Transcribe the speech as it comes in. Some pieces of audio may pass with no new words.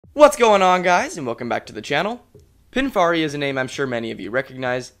What's going on, guys, and welcome back to the channel. Pinfari is a name I'm sure many of you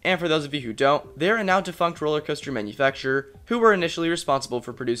recognize, and for those of you who don't, they're a now defunct roller coaster manufacturer who were initially responsible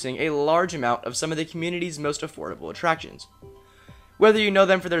for producing a large amount of some of the community's most affordable attractions. Whether you know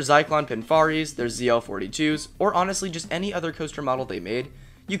them for their Zyklon Pinfaris, their ZL42s, or honestly just any other coaster model they made,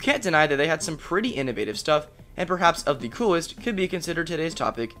 you can't deny that they had some pretty innovative stuff, and perhaps of the coolest could be considered today's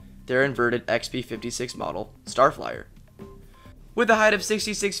topic, their inverted XP56 model, Starflyer. With a height of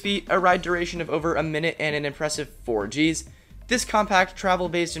 66 feet, a ride duration of over a minute, and an impressive 4 Gs, this compact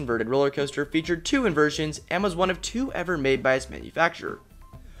travel-based inverted roller coaster featured 2 inversions and was one of 2 ever made by its manufacturer.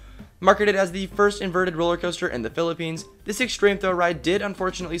 Marketed as the first inverted roller coaster in the Philippines, this extreme thrill ride did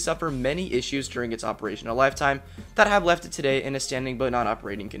unfortunately suffer many issues during its operational lifetime that have left it today in a standing but not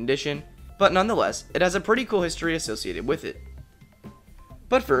operating condition, but nonetheless, it has a pretty cool history associated with it.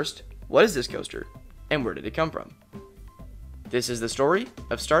 But first, what is this coaster, and where did it come from? This is the story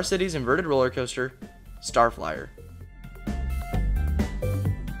of Star City's inverted roller coaster, Starflyer.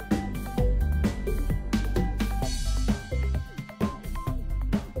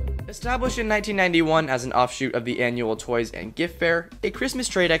 Established in 1991 as an offshoot of the annual Toys and Gift Fair, a Christmas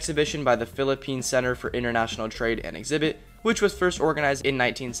trade exhibition by the Philippine Center for International Trade and Exhibit, which was first organized in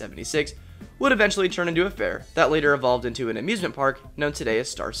 1976, would eventually turn into a fair that later evolved into an amusement park known today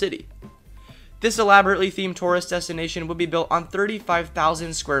as Star City. This elaborately themed tourist destination would be built on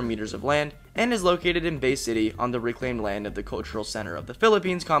 35,000 square meters of land and is located in Bay City on the reclaimed land of the Cultural Center of the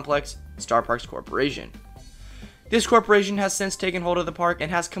Philippines complex, Star Parks Corporation. This corporation has since taken hold of the park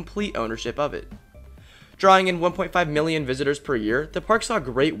and has complete ownership of it. Drawing in 1.5 million visitors per year, the park saw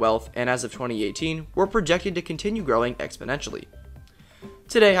great wealth and as of 2018 were projected to continue growing exponentially.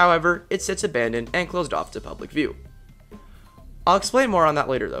 Today, however, it sits abandoned and closed off to public view. I'll explain more on that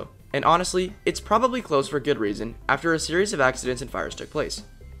later though. And honestly, it's probably closed for good reason after a series of accidents and fires took place.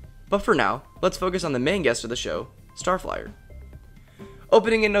 But for now, let's focus on the main guest of the show, Starflyer.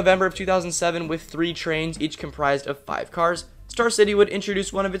 Opening in November of 2007 with 3 trains each comprised of 5 cars, Star City would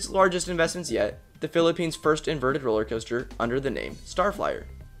introduce one of its largest investments yet, the Philippines' first inverted roller coaster under the name Starflyer.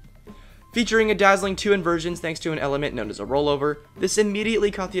 Featuring a dazzling 2 inversions thanks to an element known as a rollover, this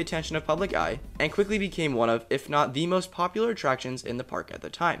immediately caught the attention of public eye and quickly became one of, if not the most popular attractions in the park at the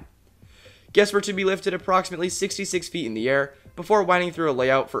time. Guests were to be lifted approximately 66 feet in the air before winding through a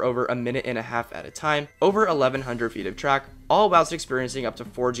layout for over a minute and a half at a time, over 1,100 feet of track, all whilst experiencing up to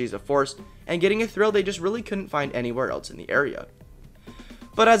 4 Gs of force and getting a thrill they just really couldn't find anywhere else in the area.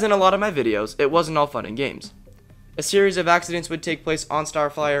 But as in a lot of my videos, it wasn't all fun and games. A series of accidents would take place on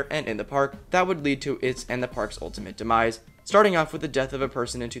Starflyer and in the park that would lead to its and the park's ultimate demise, starting off with the death of a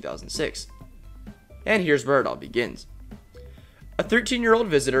person in 2006. And here's where it all begins. A 13-year-old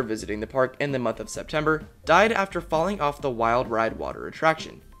visitor visiting the park in the month of September died after falling off the Wild Ride water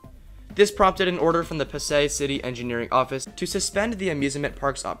attraction. This prompted an order from the Pasay City Engineering Office to suspend the amusement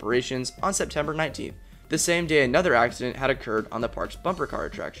park's operations on September 19th, the same day another accident had occurred on the park's bumper car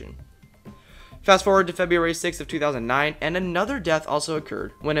attraction. Fast forward to February 6th of 2009, and another death also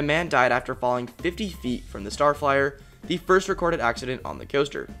occurred when a man died after falling 50 feet from the Starflyer, the first recorded accident on the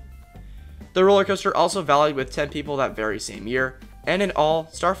coaster. The roller coaster also valued with 10 people that very same year, and in all,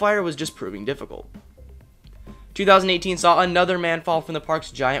 Starflyer was just proving difficult. 2018 saw another man fall from the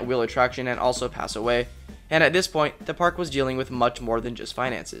park's giant wheel attraction and also pass away, and at this point, the park was dealing with much more than just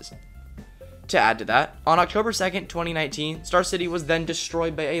finances. To add to that, on October 2nd, 2019, Star City was then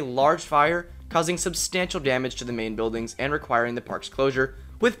destroyed by a large fire, causing substantial damage to the main buildings and requiring the park's closure,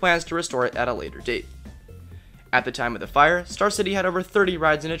 with plans to restore it at a later date. At the time of the fire, Star City had over 30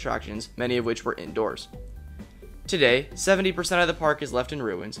 rides and attractions, many of which were indoors. Today, 70% of the park is left in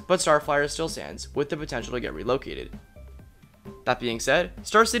ruins, but Starflyer still stands, with the potential to get relocated. That being said,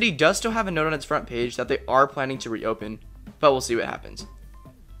 Star City does still have a note on its front page that they are planning to reopen, but we'll see what happens.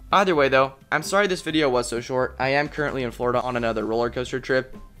 Either way though, I'm sorry this video was so short. I am currently in Florida on another roller coaster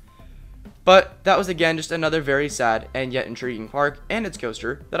trip, but that was again just another very sad and yet intriguing park and its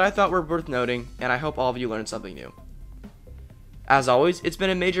coaster that I thought were worth noting, and I hope all of you learned something new. As always, it's been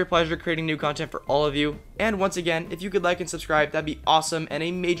a major pleasure creating new content for all of you, and once again, if you could like and subscribe, that'd be awesome and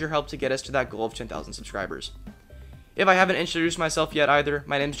a major help to get us to that goal of 10,000 subscribers. If I haven't introduced myself yet either,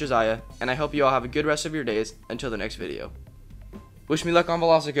 my name's Josiah, and I hope you all have a good rest of your days until the next video. Wish me luck on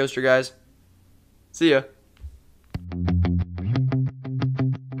Velocicoaster, guys. See ya.